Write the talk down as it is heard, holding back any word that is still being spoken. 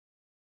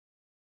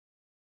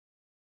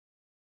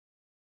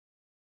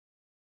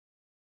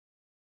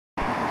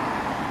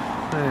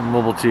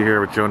Mobile T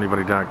here with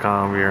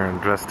geometrically.com. We are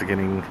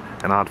investigating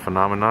an odd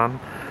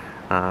phenomenon.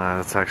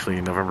 It's actually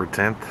November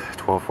 10th,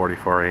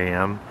 12:44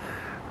 a.m.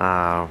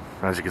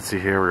 As you can see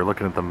here, we're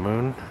looking at the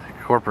moon.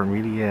 Corporate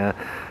media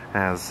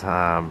has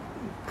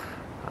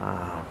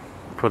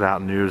put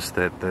out news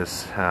that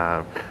this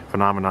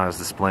phenomenon is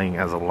displaying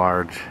as a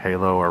large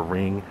halo or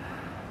ring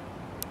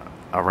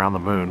around the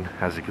moon,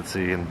 as you can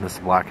see in this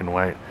black and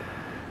white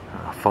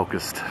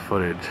focused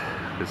footage.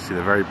 You can see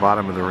the very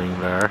bottom of the ring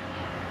there.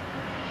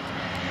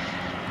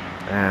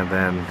 And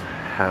then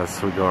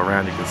as we go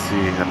around, you can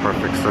see a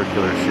perfect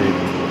circular shaped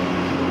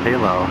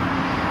halo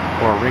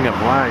or ring of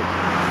light,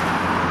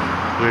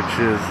 which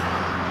is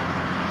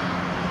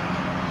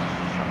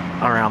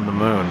around the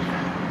moon.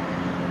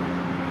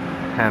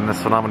 And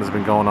this phenomenon has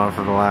been going on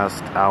for the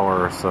last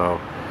hour or so,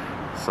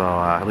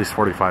 at least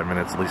 45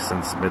 minutes, at least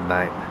since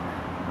midnight.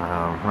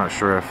 I'm not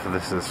sure if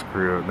this is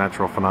a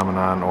natural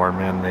phenomenon or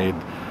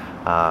man-made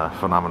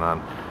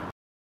phenomenon.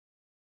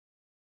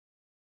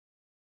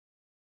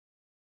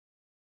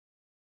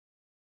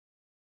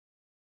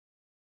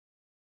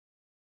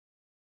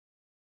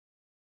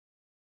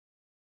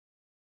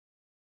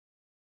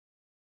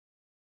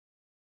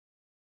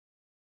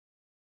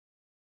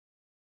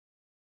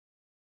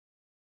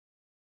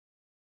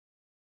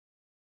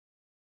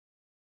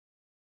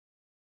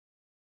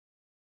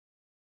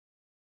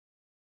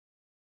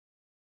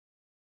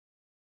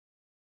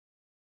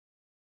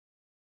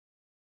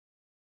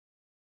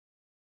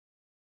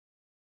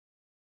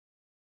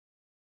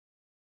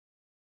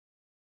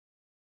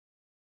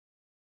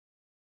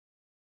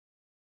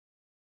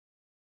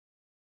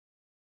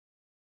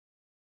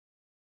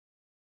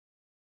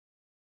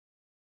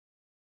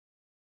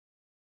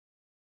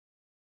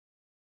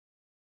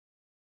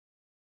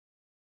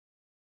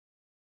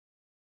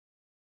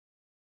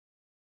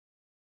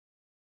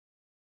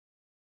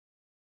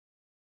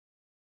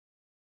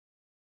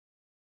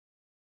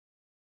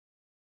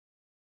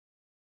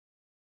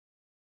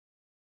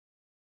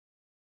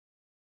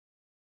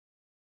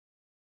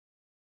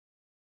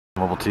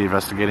 Mobile T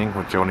investigating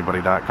with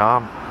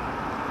geometrically.com.